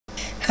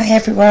Hi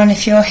everyone,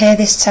 if you're here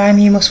this time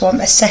you must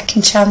want a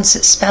second chance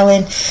at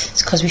spelling.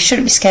 It's because we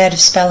shouldn't be scared of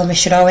spelling, we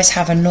should always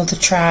have another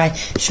try,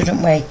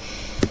 shouldn't we?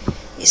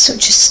 It's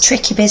such a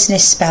tricky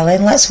business,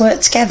 spelling. Let's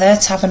work together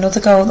to have another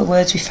go at the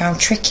words we found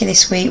tricky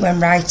this week when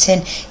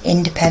writing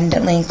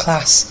independently in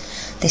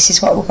class. This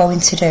is what we're going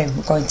to do.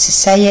 We're going to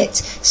say it,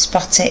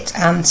 spot it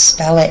and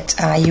spell it.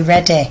 Are you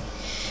ready?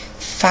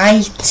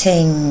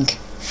 Fighting,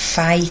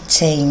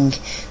 fighting,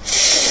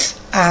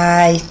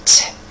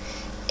 fight,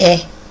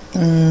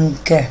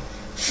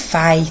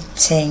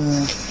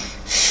 fighting,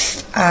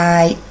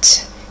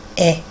 fight,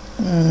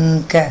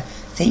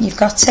 think you've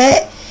got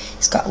it?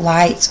 It's got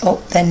light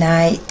up the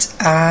night,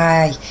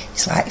 I.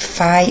 It's like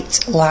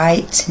fight,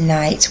 light,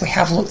 night. We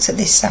have looked at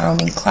this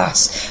sound in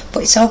class,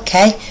 but it's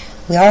okay.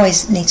 We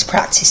always need to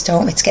practice,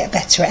 don't we, to get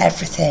better at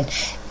everything.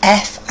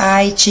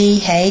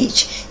 Fighting.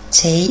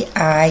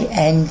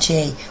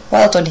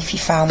 Well done if you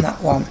found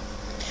that one.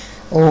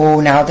 Oh,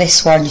 now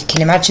this one, you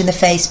can imagine the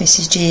face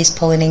Mrs. G is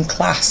pulling in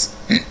class.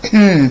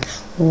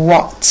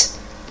 What?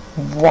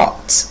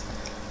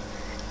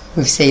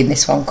 We've seen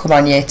this one. Come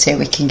on, year 2,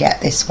 we can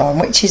get this one.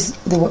 Which is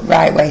the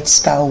right way to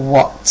spell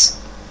what?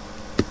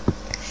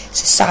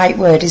 It's a sight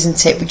word,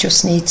 isn't it? We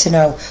just need to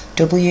know.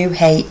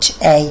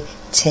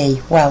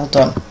 W-H-A-T. Well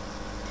done.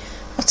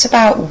 What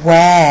about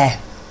where?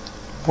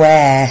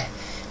 Where?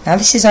 Now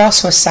this is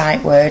also a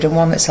sight word and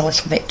one that's a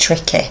little bit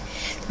tricky.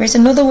 There is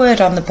another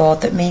word on the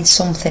board that means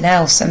something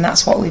else, and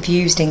that's what we've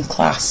used in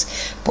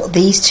class. But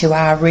these two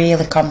are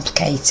really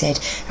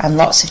complicated, and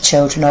lots of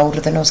children older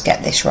than us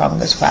get this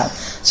wrong as well.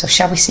 So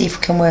shall we see if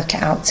we can work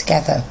it out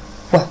together?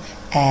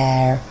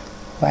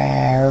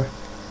 Where.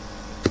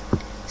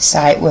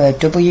 Sight word,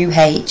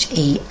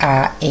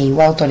 W-H-E-R-E.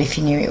 Well done if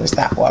you knew it was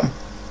that one.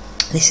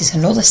 This is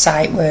another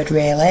sight word,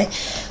 really.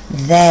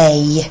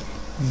 They.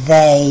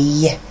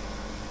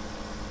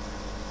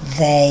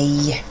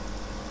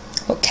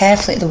 Look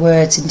carefully at the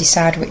words and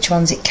decide which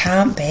ones it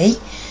can't be,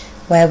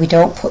 where we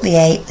don't put the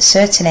A.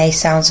 Certain A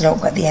sounds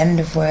don't get the end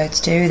of words,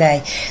 do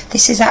they?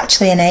 This is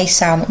actually an A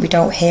sound that we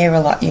don't hear a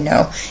lot, you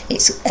know.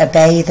 It's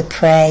obey the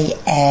prey,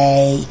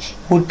 A.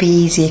 Would be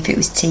easy if it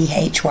was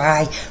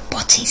T-H-Y,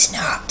 but it's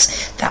not.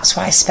 That's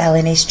why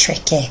spelling is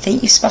tricky.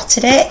 Think you've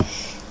spotted it?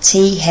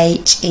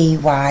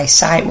 T-H-E-Y,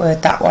 sight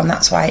word, that one.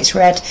 That's why it's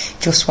red,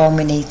 just one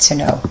we need to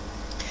know.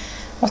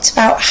 What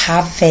about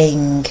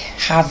having?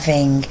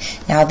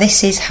 Now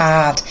this is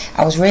hard.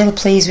 I was really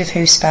pleased with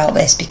who spelt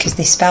this because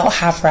they spelt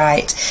have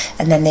right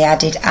and then they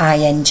added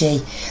ing.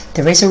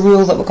 There is a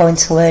rule that we're going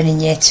to learn in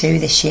year 2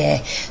 this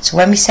year. So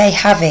when we say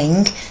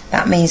having,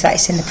 that means that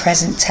it's in the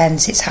present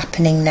tense, it's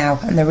happening now,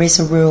 and there is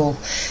a rule.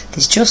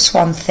 There's just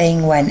one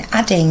thing when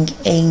adding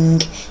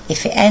ing,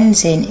 if it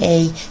ends in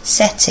e,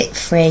 set it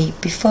free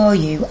before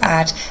you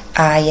add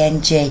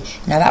ing.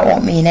 Now that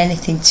won't mean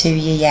anything to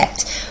you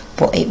yet,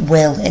 but it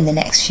will in the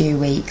next few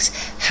weeks.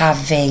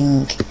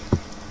 Having.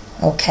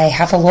 Okay,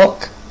 have a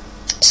look.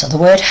 So the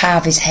word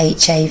have is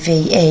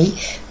H-A-V-E.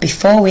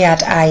 Before we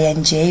add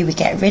ing, we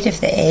get rid of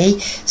the e,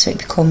 so it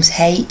becomes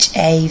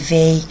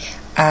H-A-V-I-N-G.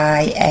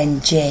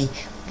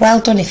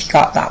 Well done if you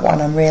got that one.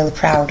 I'm really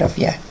proud of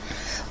you.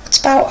 What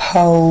about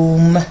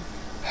home?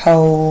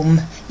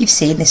 Home. You've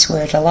seen this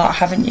word a lot,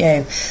 haven't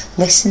you?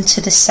 Listen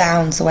to the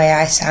sounds, the way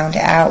I sound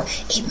it out.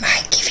 It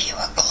might give you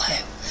a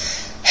clue.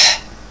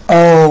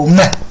 Home.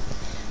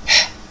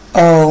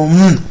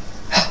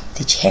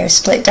 Did you hear a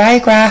split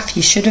digraph?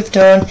 You should have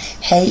done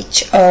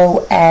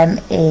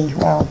H-O-M-E.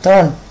 Well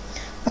done.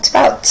 What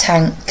about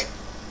tank?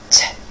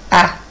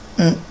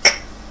 T-A-N-K.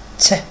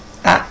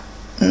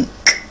 T-A-N-K.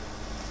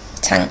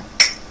 Tank.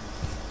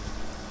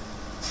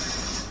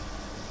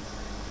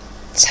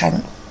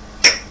 Tank.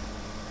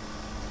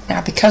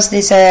 Now because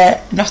there's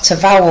not a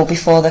vowel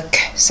before the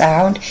k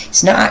sound,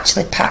 it's not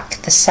actually pack,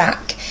 the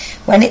sack.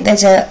 When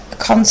there's a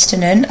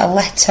consonant, a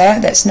letter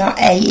that's not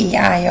A, E,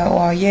 I, O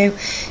or U,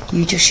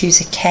 you just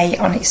use a K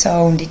on its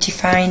own. Did you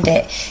find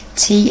it?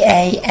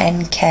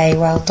 T-A-N-K.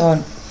 Well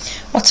done.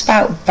 What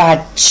about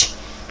badge?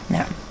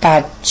 Now,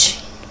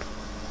 badge.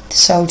 The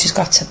soldier's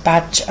got a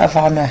badge of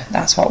honour.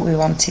 That's what we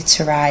wanted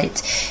to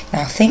write.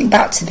 Now think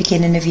back to the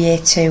beginning of year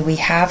 2. We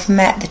have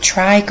met the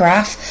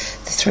trigraph,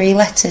 the 3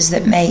 letters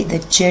that make the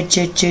j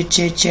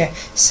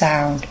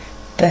sound.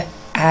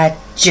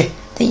 B-A-J.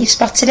 Think you've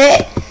spotted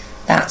it?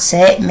 That's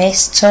it.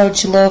 Miss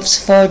Tudge loves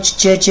fudge.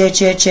 J.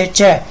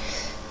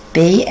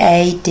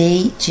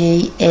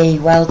 B-A-D-G-E.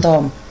 Well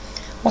done.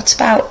 What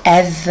about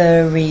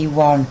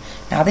everyone?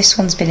 Now this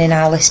one's been in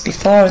our list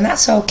before and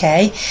that's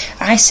okay.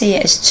 I see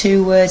it as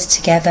 2 words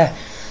together.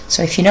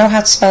 So if you know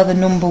how to spell the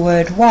number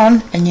word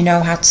 1 and you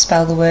know how to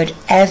spell the word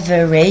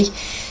every,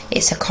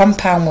 it's a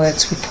compound word,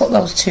 so we put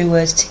those 2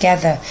 words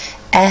together.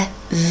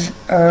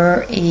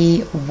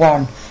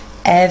 Everyone.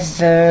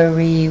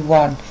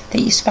 Everyone.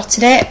 Think you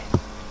spotted it?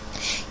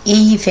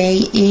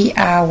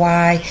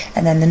 E-V-E-R-Y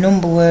and then the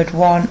number word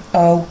 1,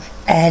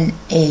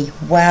 O-N-E.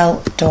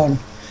 Well done.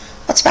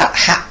 What about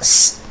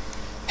hats?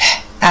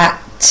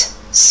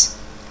 Hats.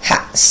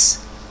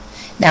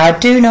 Now I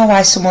do know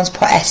why someone's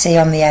put SE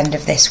on the end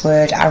of this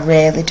word, I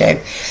really do,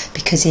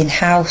 because in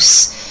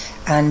house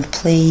and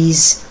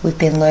please we've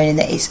been learning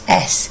that it's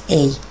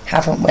SE,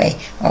 haven't we?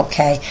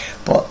 Okay,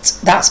 but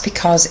that's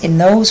because in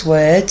those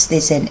words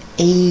there's an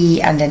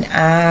E and an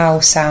OW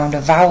sound, a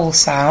vowel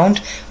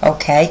sound,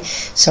 okay,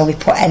 so we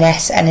put an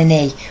S and an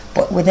E,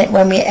 but with it,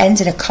 when we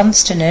end in a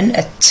consonant,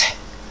 a T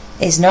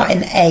is not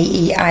an A,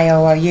 E, I,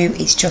 O or U,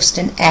 it's just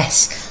an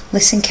S.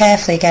 Listen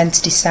carefully again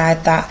to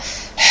decide that.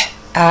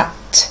 At,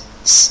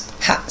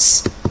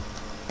 hats.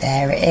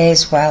 There it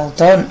is, well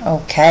done.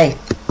 Okay,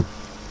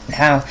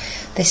 now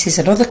this is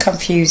another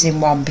confusing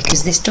one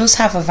because this does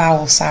have a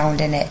vowel sound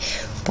in it,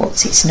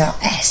 but it's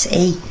not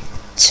S-E.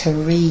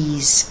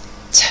 Trees.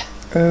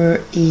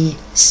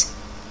 T-R-E-S.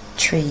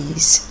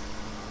 Trees.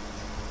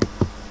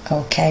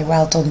 Okay,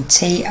 well done.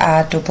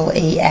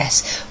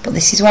 T-R-E-E-S. But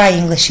this is why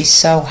English is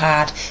so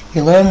hard.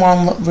 You learn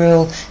one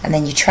rule and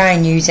then you try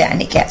and use it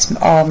and it gets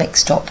all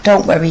mixed up.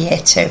 Don't worry,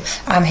 year 2.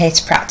 I'm here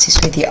to practice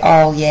with you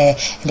all year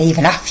and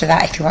even after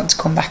that if you want to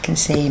come back and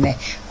see me.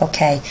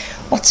 Okay,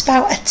 what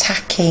about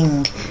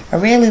attacking? A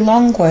really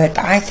long word,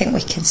 but I think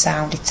we can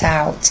sound it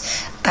out.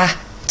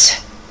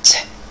 At-t-ack-ing.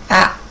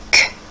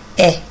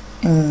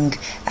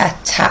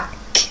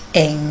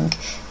 Attacking.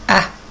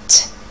 At-t-ack-ing.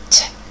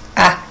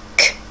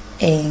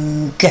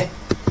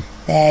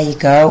 There you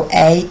go.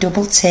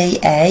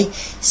 A-T-T-A-C-K,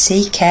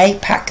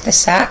 pack the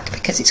sack,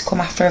 because it's come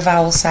after a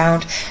vowel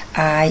sound.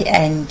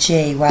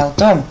 I-N-G. Well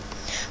done.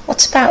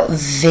 What about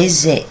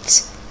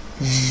visit?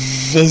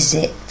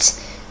 Visit.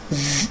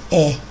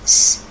 Visit.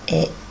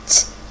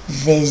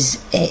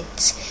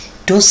 Visit.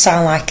 Does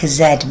sound like a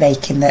Z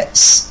making that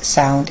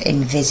sound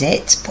in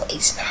visit, but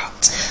it's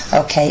not.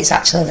 Okay, it's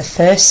actually the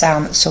first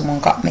sound that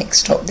someone got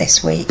mixed up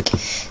this week.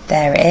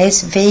 There it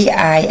is.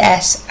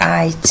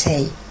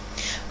 V-I-S-I-T.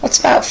 What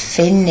about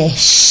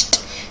finished?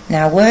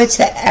 Now, words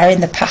that are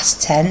in the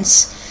past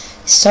tense,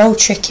 so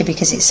tricky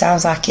because it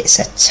sounds like it's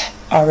a T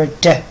or a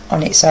D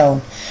on its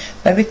own.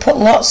 When we put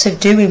lots of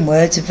doing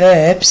words,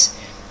 verbs,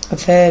 a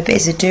verb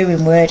is a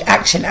doing word,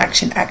 action,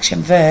 action,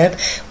 action, verb.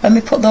 When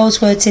we put those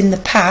words in the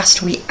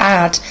past, we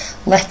add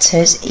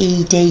letters,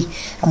 ed,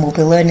 and we'll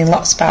be learning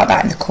lots about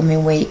that in the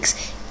coming weeks.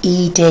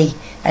 Ed,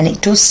 and it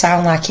does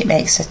sound like it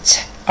makes a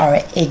T or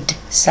a id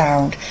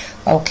sound.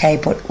 Okay,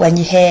 but when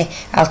you hear,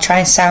 I'll try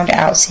and sound it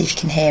out, see if you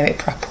can hear it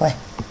properly.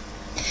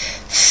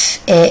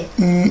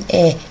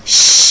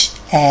 Finished,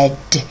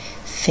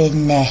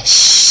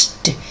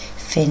 finished,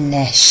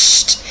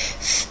 finished,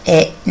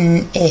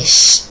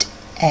 finished,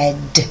 ed.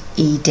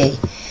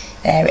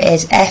 There it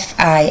is,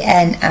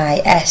 F-I-N-I-S-H-E-D.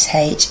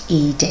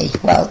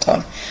 Well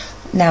done.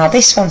 Now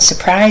this one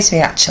surprised me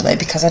actually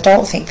because I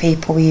don't think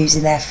people were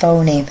using their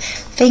phoneme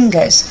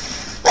fingers.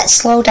 Let's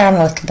slow down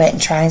a little bit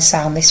and try and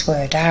sound this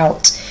word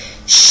out.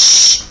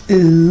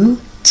 Sh-oo-t-ing.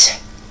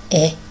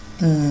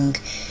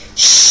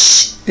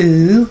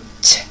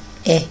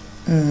 Sh-oo-t-ing.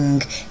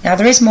 Now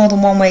there is more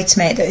than one way to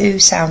make the oo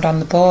sound on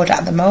the board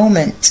at the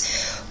moment.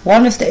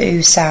 One of the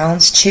oo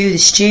sounds, chew the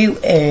stew,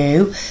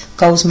 oo,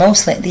 goes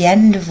mostly at the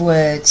end of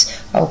words,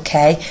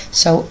 okay,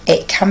 so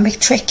it can be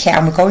tricky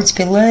and we're going to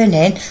be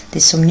learning.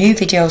 There's some new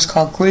videos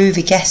called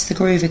Groovy, Guess the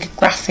Groovy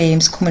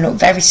Graphemes coming up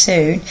very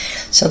soon,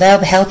 so they'll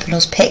be helping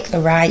us pick the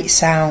right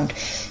sound.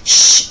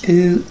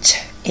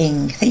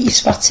 Sh-oot-ing. Think you've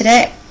spotted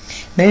it?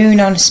 Moon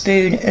on a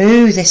spoon,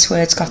 ooh, this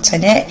word's got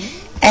in it.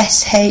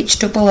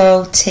 S-H-O-O-T-I-N-G.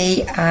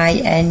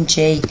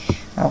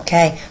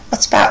 Okay,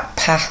 what about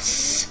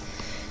path?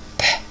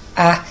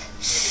 P-A-th.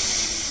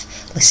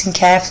 Listen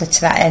carefully to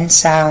that end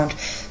sound.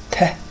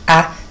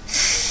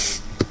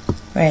 P-A-th.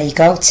 There you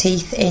go,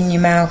 teeth in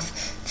your mouth.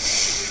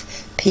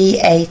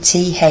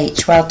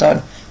 P-A-T-H. Well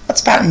done.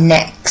 What about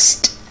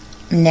next?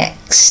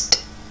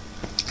 Next.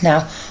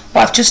 Now,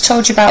 what I've just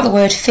told you about the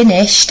word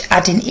finished,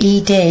 adding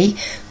ed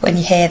when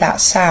you hear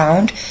that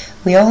sound,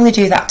 we only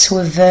do that to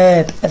a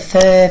verb. A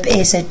verb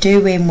is a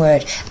doing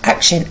word.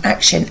 Action,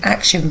 action,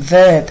 action,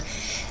 verb.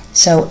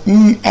 So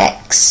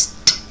next,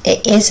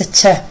 it is a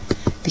T,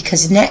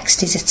 because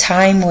next is a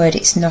time word,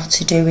 it's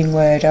not a doing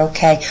word,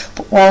 okay?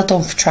 But well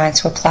done for trying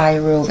to apply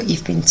a rule that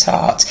you've been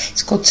taught.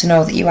 It's good to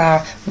know that you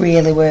are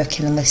really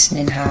working and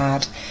listening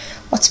hard.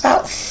 What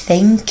about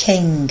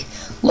thinking?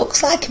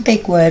 Looks like a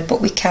big word,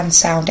 but we can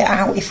sound it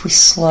out if we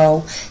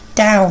slow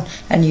down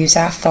and use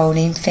our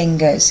phoneme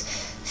fingers.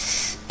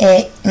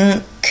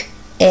 Think,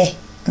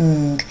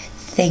 ing,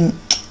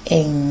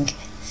 thinking,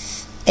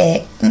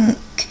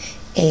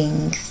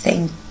 ing,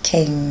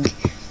 thinking.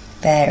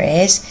 There it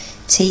is.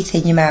 Teeth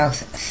in your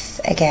mouth.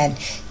 Again.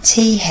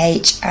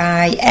 T-H-I-N-K-I-N-G.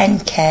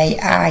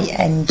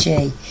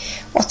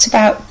 What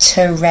about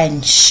to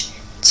wrench?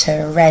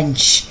 To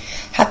wrench.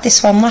 Had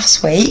this one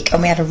last week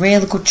and we had a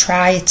really good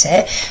try at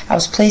it. I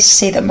was pleased to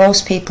see that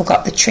most people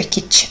got the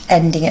tricky ch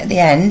ending at the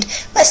end.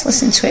 Let's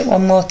listen to it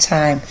one more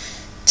time.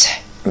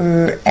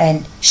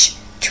 T-wrench.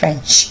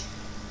 Trench.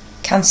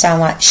 Can sound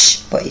like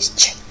sh, but it's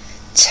ch.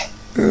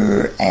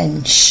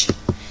 T-wrench.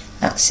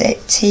 That's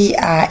it.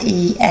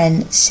 T-R-E-N-C-H.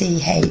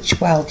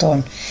 Well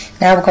done.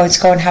 Now we're going to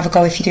go and have a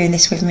go if you're doing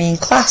this with me in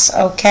class,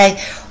 okay?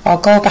 or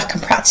go back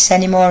and practice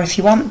any more if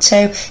you want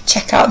to.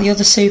 Check out the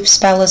other super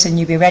spellers and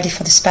you'll be ready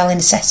for the spelling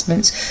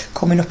assessments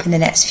coming up in the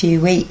next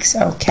few weeks.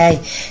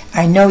 Okay,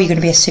 I know you're going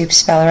to be a super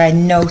speller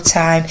in no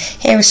time.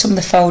 Here are some of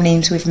the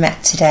phonemes we've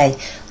met today.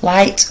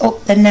 Light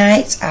up the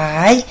night,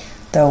 I.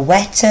 The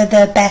wetter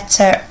the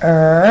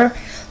better,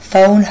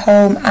 phone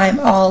home, I'm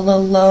all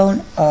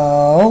alone,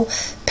 oh.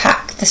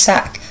 Pack the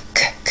sack,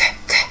 k, k,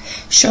 k.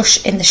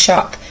 Shush in the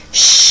shop,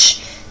 shh.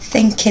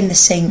 Think in the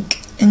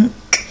sink, nk.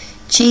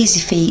 Cheesy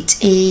feet,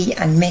 E,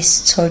 and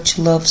Miss Tudge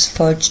loves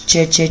fudge,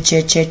 j, j,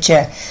 j, j,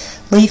 j.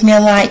 Leave me a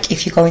like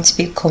if you're going to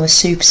become a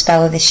super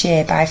speller this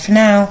year. Bye for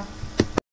now.